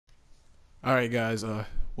Alright guys,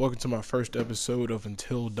 welcome to my first episode of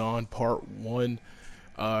Until Dawn Part 1.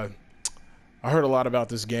 Uh, I heard a lot about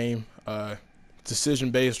this game,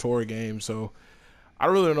 decision-based horror game, so I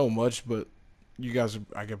really don't know much, but you guys are,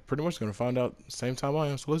 I get pretty much going to find out the same time I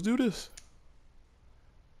am, so let's do this.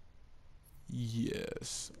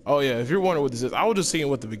 Yes. Oh yeah, if you're wondering what this is, I was just seeing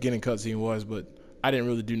what the beginning cutscene was, but I didn't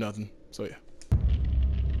really do nothing, so yeah.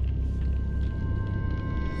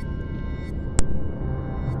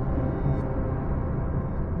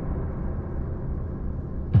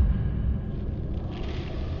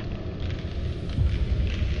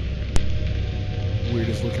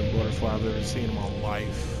 Weirdest looking butterfly I've ever seen in my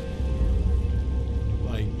life.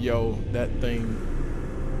 Like, yo, that thing.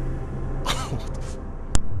 What the f-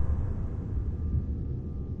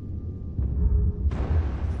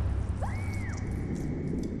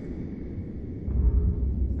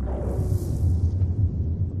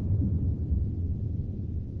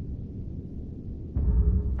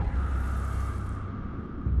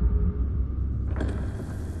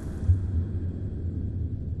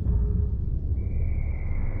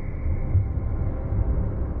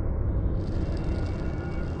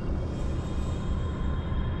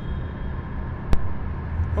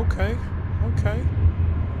 Okay, okay.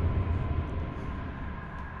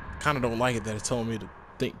 Kind of don't like it that it's telling me to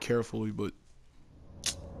think carefully, but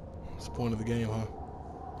it's the point of the game, huh?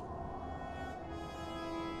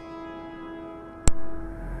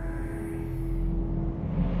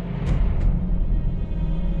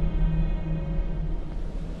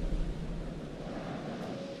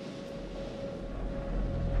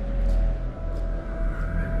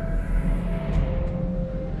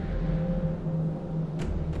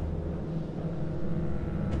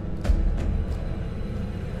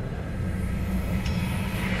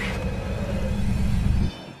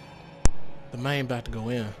 The man about to go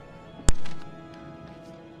in.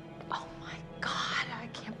 Oh my god, I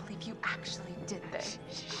can't believe you actually did this.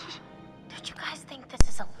 Don't you guys think this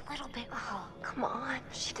is a little bit cruel? Come on,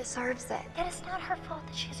 she deserves it. And it's not her fault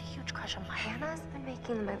that she has a huge crush on Mike. Hannah's been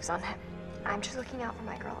making the moves on him. I'm just looking out for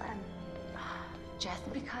my girl, Em.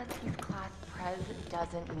 Just because he's class prez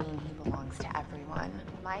doesn't mean he belongs to everyone.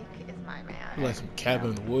 Mike is my man. Like some cabin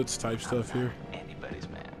in the woods type stuff here. Anybody's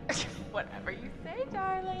man. Whatever you say,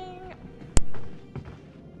 darling.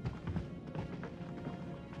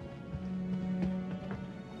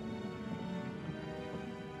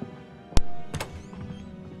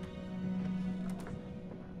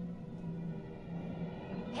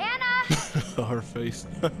 Hannah! Her face.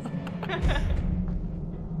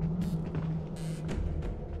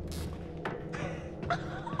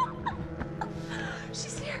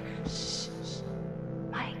 She's here. Shh, shh.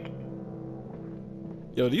 Mike,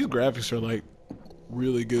 Yo, these graphics are like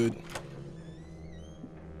really good.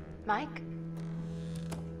 Mike?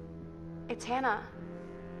 It's Hannah.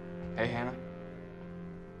 Hey, Hannah.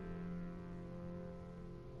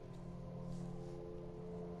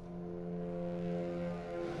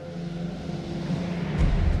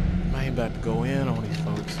 Man about to go in on these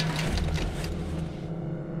folks.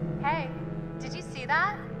 Hey, did you see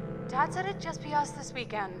that? Dad said it'd just be us this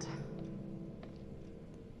weekend.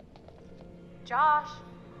 Josh.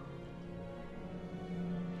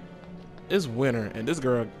 It's winter, and this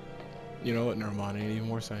girl, you know what? Never mind. Ain't even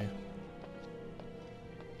worth saying.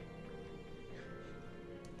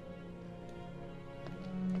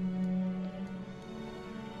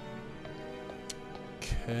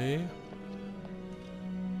 Okay.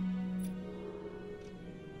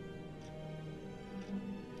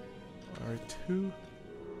 R2.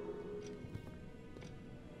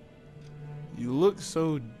 You look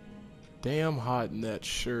so damn hot in that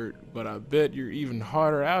shirt, but I bet you're even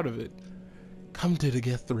hotter out of it. Come to the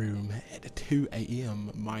guest room at 2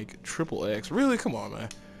 a.m. Mike Triple X. Really? Come on, man.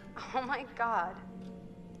 Oh my god.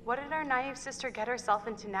 What did our naive sister get herself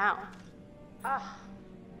into now? Ugh.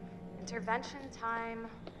 Intervention time.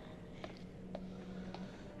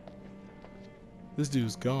 This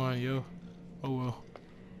dude's gone, yo. Oh well.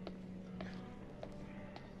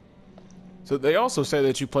 So they also say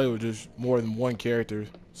that you play with just more than one character,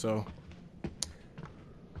 so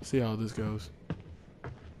see how this goes.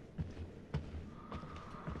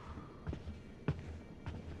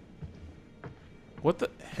 What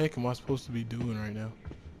the heck am I supposed to be doing right now?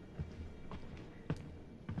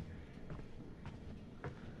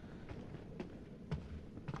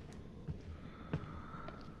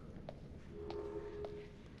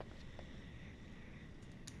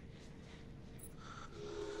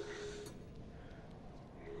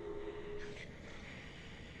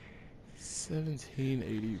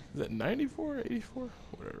 $17.80. Is that 94 or 84?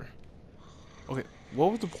 Whatever. Okay,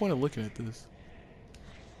 what was the point of looking at this?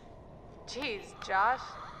 Jeez, Josh.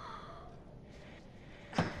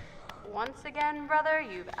 Once again, brother,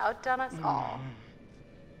 you've outdone us all.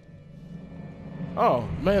 Oh,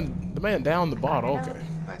 man, the man down the bottle. Okay.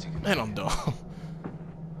 Glad you could. Man, I'm dumb.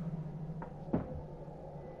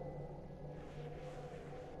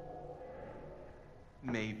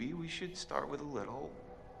 Maybe we should start with a little,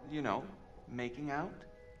 you know, making out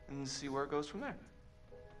and see where it goes from there.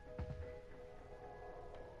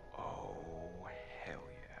 Oh, hell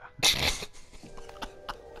yeah.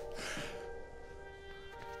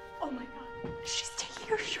 Oh my god, she's taking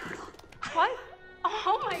her shirt off. What?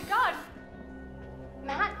 Oh my god!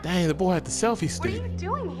 Matt, Dang, the boy had the selfie what are stick. you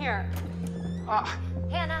doing here?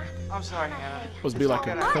 Hannah. I'm sorry, Hannah. Supposed to be like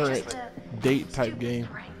a It's all good. current date type game.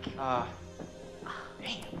 Prank. Damn.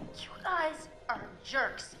 You guys are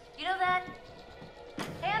jerks. You know that?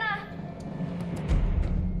 Hannah!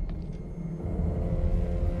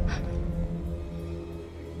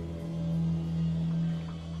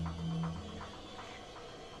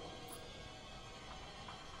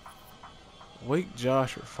 Wake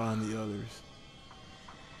Josh or find the others.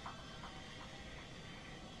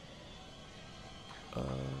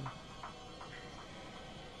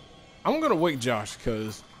 I'm gonna wake Josh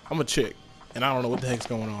because I'm a chick and I don't know what the heck's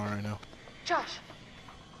going on right now. Josh!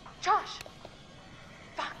 Josh!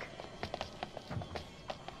 Fuck.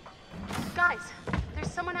 Guys, there's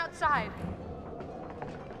someone outside.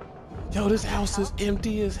 Yo, this house is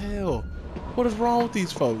empty as hell. What is wrong with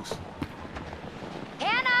these folks?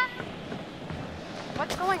 Hannah!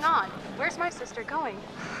 What's going on? Where's my sister going?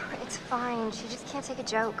 It's fine. She just can't take a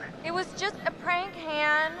joke. It was just a prank,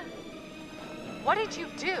 Han. What did you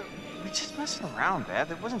do? We just messing around, Beth.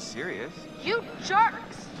 It wasn't serious. You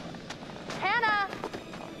jerks! Hannah!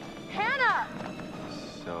 Hannah!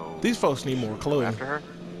 So. These folks need more clothing. After her?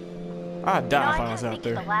 I'd die if I I was kinda out think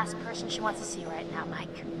you're there. the last person she wants to see right now,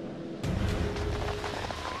 Mike.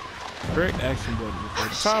 Correct action button before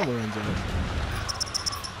the timer runs out.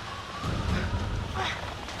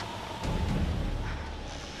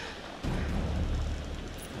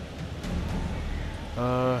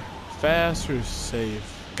 Fast or safe?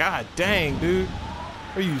 God dang, dude.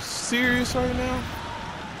 Are you serious right now?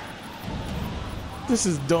 This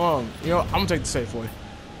is dumb. You know, I'm gonna take the safe way.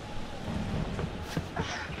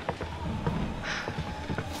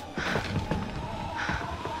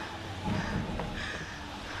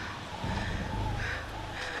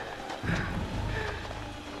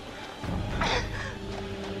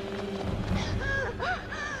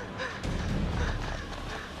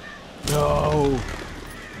 No.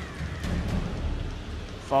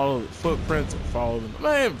 Follow the footprints and follow them.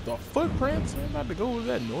 Man, the footprints? I'm about to go with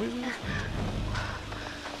that noises.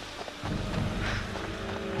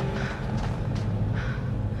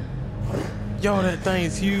 Yo, that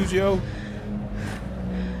thing's huge, yo.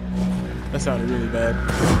 That sounded really bad.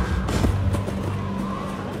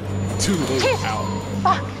 Too late. Out.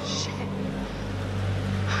 Fuck! Shit!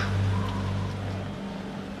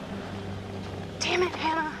 Damn it,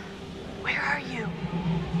 Hannah! Where are you?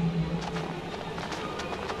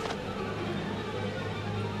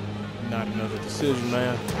 Not another decision,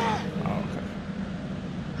 man. Oh, okay.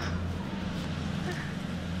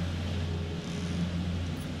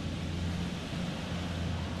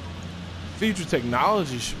 Future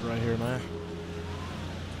technology shit right here, man.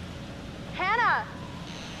 Hannah!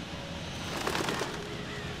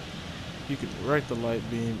 You can direct the light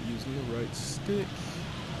beam using the right stick.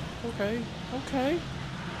 Okay, okay.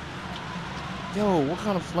 Yo, what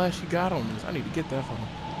kind of flash you got on this? I need to get that from him.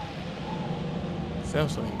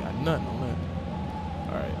 Samsung ain't got nothing on that.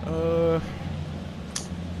 Alright,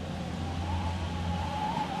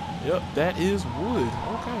 yep, that is wood.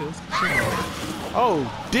 Okay, let's continue.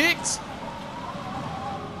 Oh, dicks!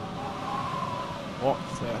 Walk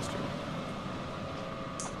faster.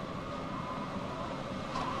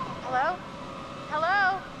 Hello?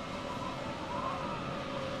 Hello?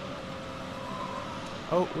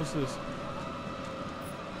 Oh, what's this? Is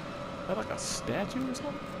that like a statue or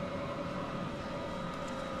something?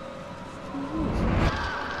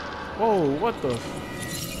 Whoa, what the?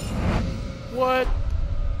 What?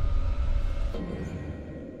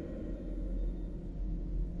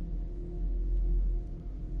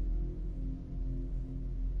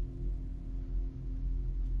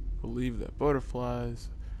 Believe that butterflies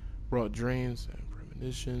brought dreams and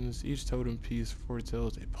premonitions. Each totem piece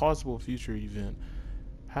foretells a possible future event.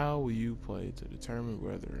 How will you play to determine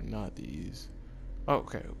whether or not these...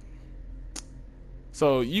 Okay.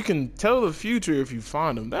 So you can tell the future if you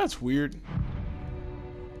find them. That's weird.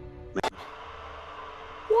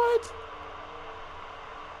 What?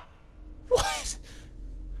 What?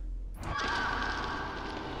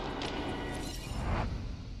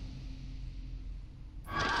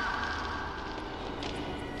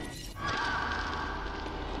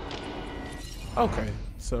 Okay,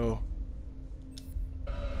 so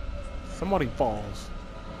somebody falls.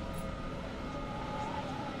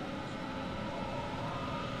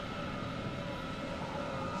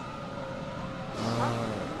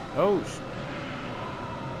 Oh,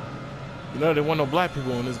 you know there weren't no black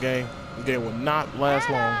people in this game. This game will not last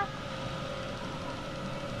long.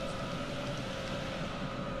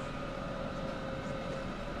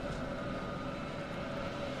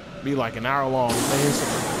 Be like an hour long.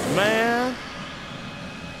 Man.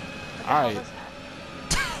 Alright.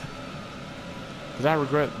 Cause I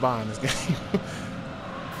regret buying this game.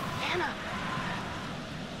 Hannah.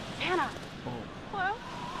 Hannah. Oh. Hello?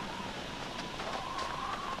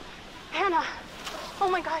 Hannah. Oh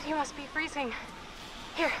my God, you must be freezing.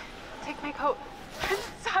 Here, take my coat. I'm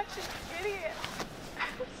such an idiot.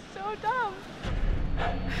 I'm so dumb.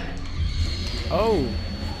 Oh.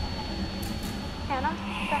 Hannah,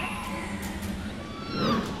 back.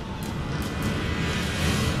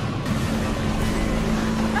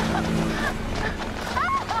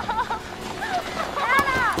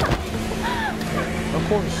 Of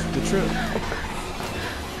course, the trip.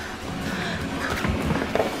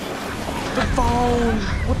 The phone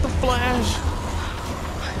with the flash.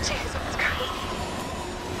 Jesus Christ.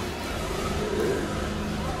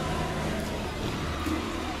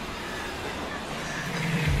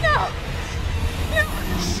 No! No!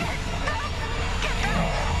 Shit!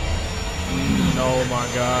 Oh my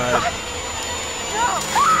God.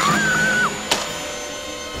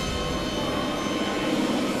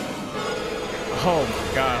 Oh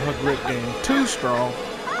my God, her grip game too strong.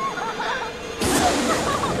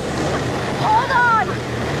 Hold on!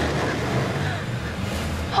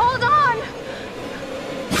 Hold on!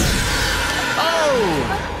 Oh!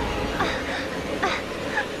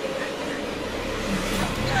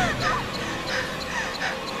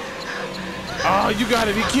 Oh, you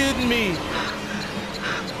gotta be kidding me.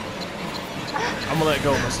 I'm gonna let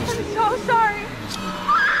go, my sister. I'm so sorry.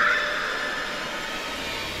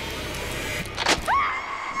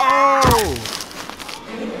 Oh!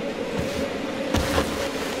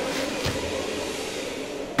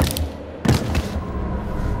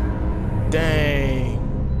 Dang.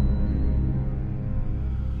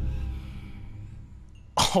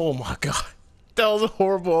 Oh my God. That was a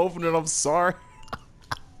horrible opening. I'm sorry.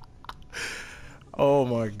 Oh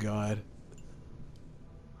my God.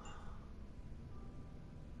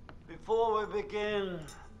 Before we begin,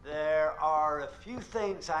 there are a few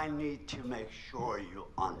things I need to make sure you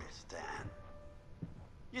understand.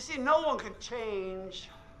 You see, no one can change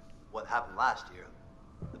what happened last year.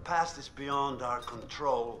 The past is beyond our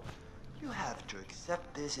control. You have to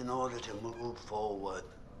accept this in order to move forward.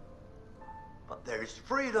 But there is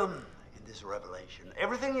freedom in this revelation.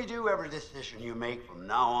 Everything you do, every decision you make from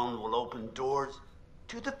now on will open doors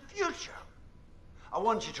to the future. I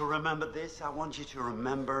want you to remember this. I want you to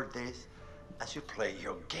remember this as you play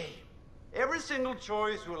your game. Every single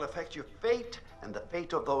choice will affect your fate and the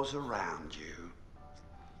fate of those around you.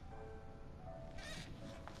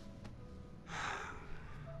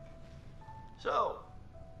 So,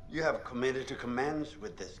 you have committed to commence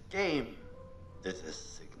with this game. This is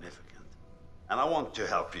significant. And I want to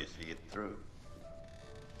help you see it through.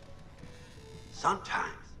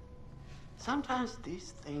 Sometimes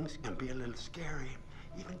these things can be a little scary,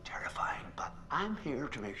 even terrifying, but I'm here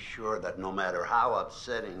to make sure that no matter how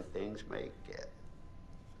upsetting things may get,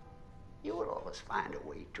 you will always find a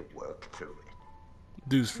way to work through it.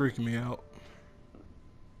 Dude's freaking me out.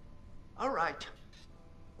 All right.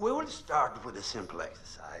 We will start with a simple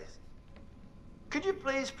exercise. Could you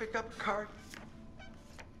please pick up a card?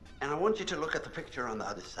 And I want you to look at the picture on the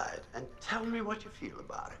other side and tell me what you feel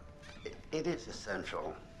about it. It is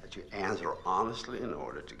essential that you answer honestly in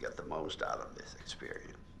order to get the most out of this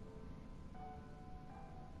experience.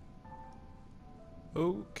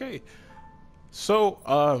 Okay. So,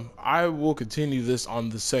 I will continue this on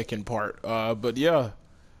the second part. But yeah.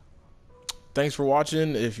 Thanks for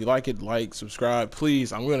watching. If you like it, like, subscribe,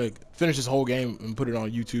 please. I'm going to finish this whole game and put it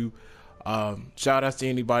on YouTube. Shout out to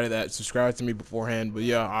anybody that subscribed to me beforehand. But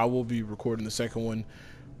yeah, I will be recording the second one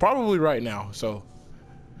probably right now. So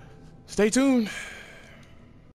stay tuned.